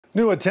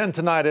New at 10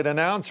 tonight, an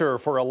announcer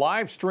for a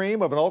live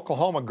stream of an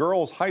Oklahoma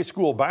girls high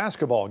school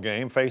basketball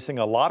game facing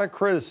a lot of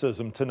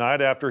criticism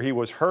tonight after he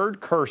was heard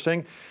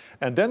cursing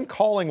and then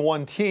calling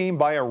one team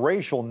by a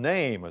racial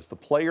name as the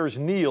players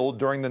kneeled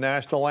during the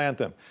national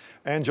anthem.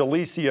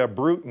 Angelicia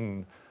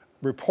Bruton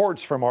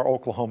reports from our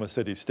Oklahoma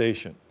City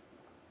station.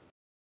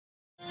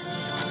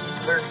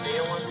 They're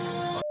kneeling.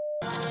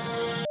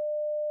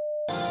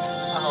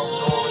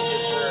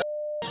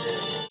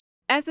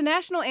 As the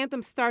national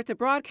anthem starts, a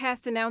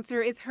broadcast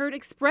announcer is heard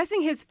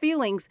expressing his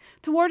feelings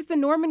towards the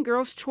Norman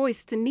girls'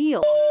 choice to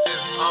kneel.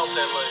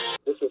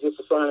 This is just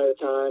a sign of the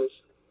times.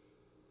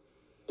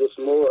 Just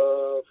more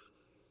of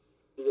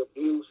the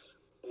abuse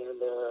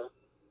and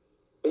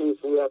things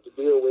we have to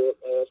deal with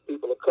as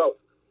people of color.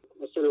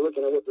 Instead of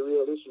looking at what the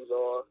real issues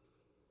are,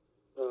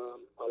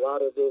 a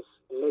lot of this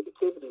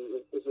negativity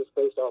is just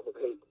based off of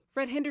hate.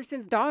 Fred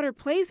Henderson's daughter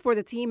plays for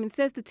the team and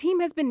says the team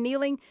has been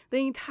kneeling the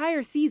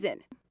entire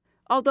season.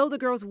 Although the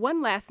girls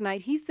won last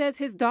night, he says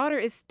his daughter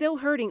is still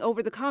hurting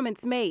over the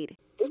comments made.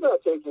 He's not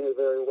taking it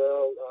very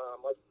well.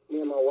 Me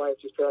and my wife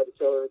just tried to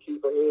tell her to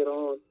keep her head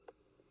on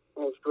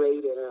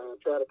straight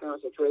and try to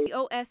concentrate.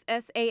 The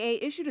OSSAA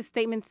issued a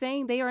statement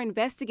saying they are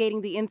investigating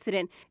the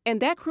incident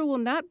and that crew will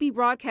not be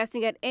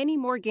broadcasting at any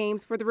more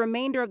games for the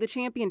remainder of the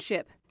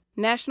championship.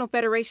 National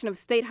Federation of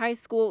State High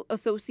School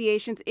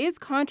Associations is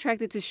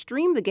contracted to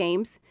stream the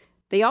games.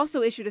 They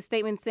also issued a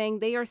statement saying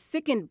they are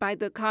sickened by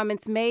the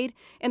comments made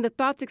and the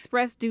thoughts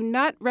expressed do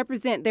not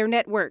represent their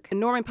network. The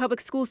Norman Public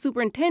School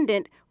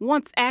Superintendent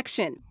wants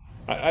action.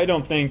 I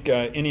don't think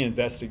any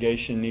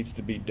investigation needs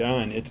to be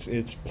done.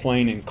 It's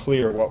plain and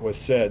clear what was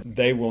said.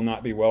 They will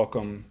not be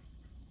welcome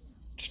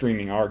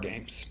streaming our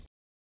games.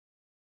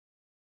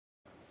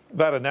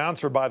 That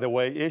announcer, by the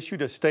way,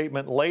 issued a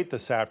statement late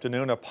this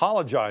afternoon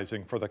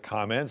apologizing for the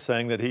comments,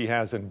 saying that he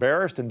has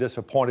embarrassed and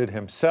disappointed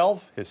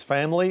himself, his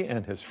family,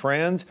 and his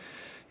friends.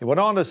 He went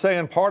on to say,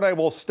 in part, I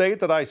will state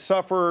that I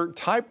suffer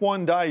type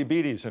 1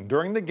 diabetes, and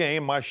during the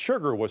game, my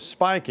sugar was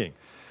spiking.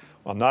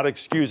 I'm not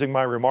excusing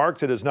my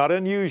remarks. It is not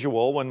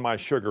unusual when my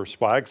sugar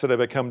spikes that I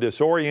become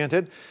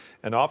disoriented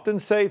and often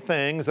say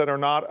things that are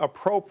not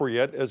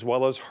appropriate as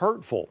well as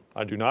hurtful.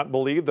 I do not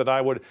believe that I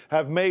would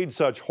have made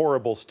such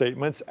horrible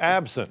statements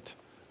absent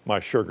my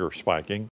sugar spiking.